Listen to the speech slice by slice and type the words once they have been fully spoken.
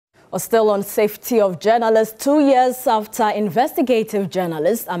Still on safety of journalists, 2 years after investigative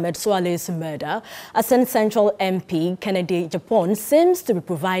journalist Ahmed Suale's murder, Asen Central MP Kennedy Agyapong seems to be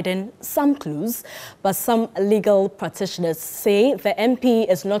providing some clues, but some legal practitioners say the MP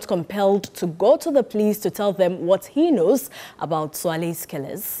is not compelled to go to the police to tell them what he knows about Suale's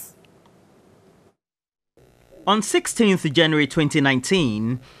killers. On 16th January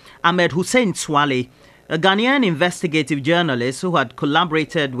 2019, Ahmed Hussein Suale, a Ghanaian investigative journalist who had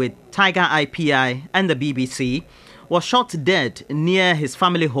collaborated with Tiger IPI and the BBC, was shot dead near his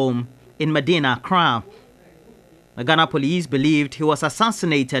family home in Medina, Accra. The Ghana police believed he was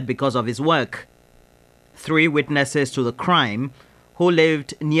assassinated because of his work. 3 witnesses to the crime who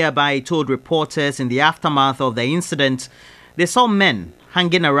lived nearby told reporters in the aftermath of the incident they saw men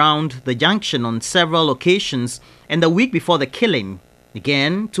hanging around the junction on several occasions, and the week before the killing,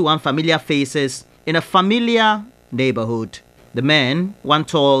 again 2 unfamiliar faces in a familiar neighborhood. The men, one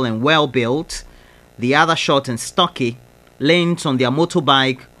tall and well-built, the other short and stocky, leaned on their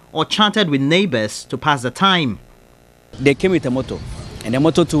motorbike or chatted with neighbors to pass the time. They came with a motor, and the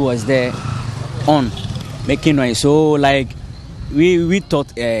motor too was there on, making noise. So like we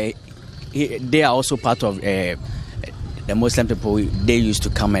thought they are also part of the Muslim people. They used to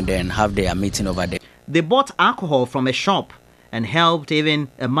come and then have their meeting over there. They bought alcohol from a shop and helped even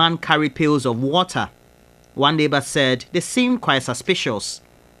a man carry pails of water. One neighbor said they seemed quite suspicious.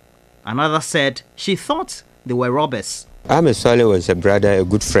 Another said she thought they were robbers. Ahmed Suale was a brother, a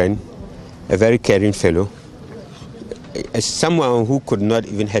good friend, a very caring fellow, someone who could not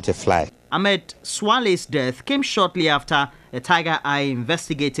even hurt a fly. Ahmed Suale's death came shortly after a Tiger Eye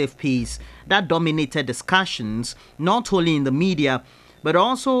investigative piece that dominated discussions not only in the media but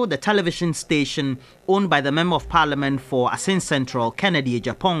also the television station owned by the Member of Parliament for Asen Central, Kennedy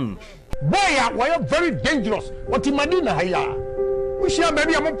Agyapong. Boy, we are very dangerous. What in Medina haya? We share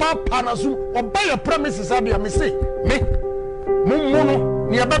maybe a panasu or buy a premises. I be a mistake. Me, Mumuno,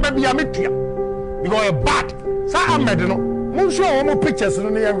 near baby Amitia. Because a bad. Sa Ahmed no. Mun show more pictures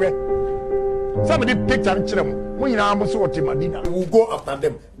in the area. Somebody picture and children. When you are almost what in Medina. We will go after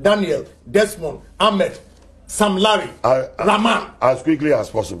them. Daniel, Desmond, Ahmed, Sam Larry, Raman. As quickly as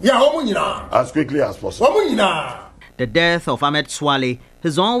possible. Yeah, as quickly as possible. The death of Ahmed Suale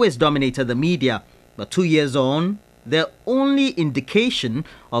has always dominated the media, but 2 years on, the only indication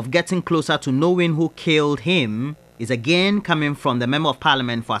of getting closer to knowing who killed him is again coming from the Member of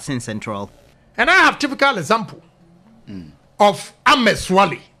Parliament for Asen Central. And I have typical example of Ahmed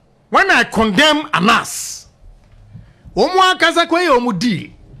Suale. When I condemn Anas, Omu Akazakwe Omu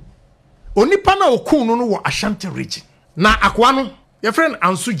di. Onipa na okunu no wo Ashanti region na akwano your friend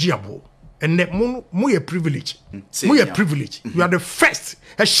Ansu Giabo and mu ye privilege mu ye privilege you are the first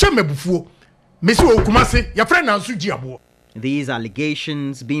a shemebufuo mesi okumase your friend Ansu Giabo. These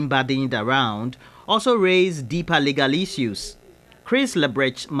allegations being bandied around also raise deeper legal issues. Chris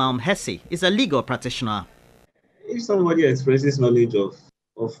Lebrecht Malmhesi is a legal practitioner. If somebody expresses knowledge of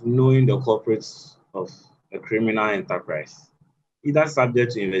knowing the corporates of a criminal enterprise, either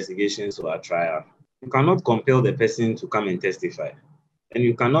subject to investigations or a trial, you cannot compel the person to come and testify. And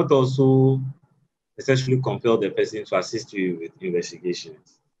you cannot also essentially compel the person to assist you with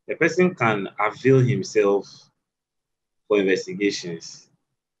investigations. The person can avail himself for investigations,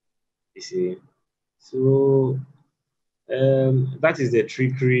 you see. So that is the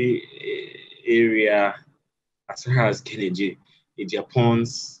trickery area as far as Kennedy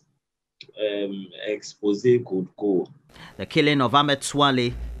Agyapong's expose could go. The killing of Ahmed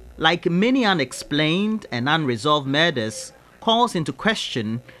Suale, like many unexplained and unresolved murders, calls into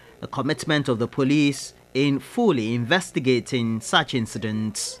question the commitment of the police in fully investigating such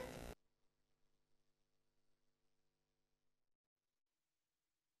incidents.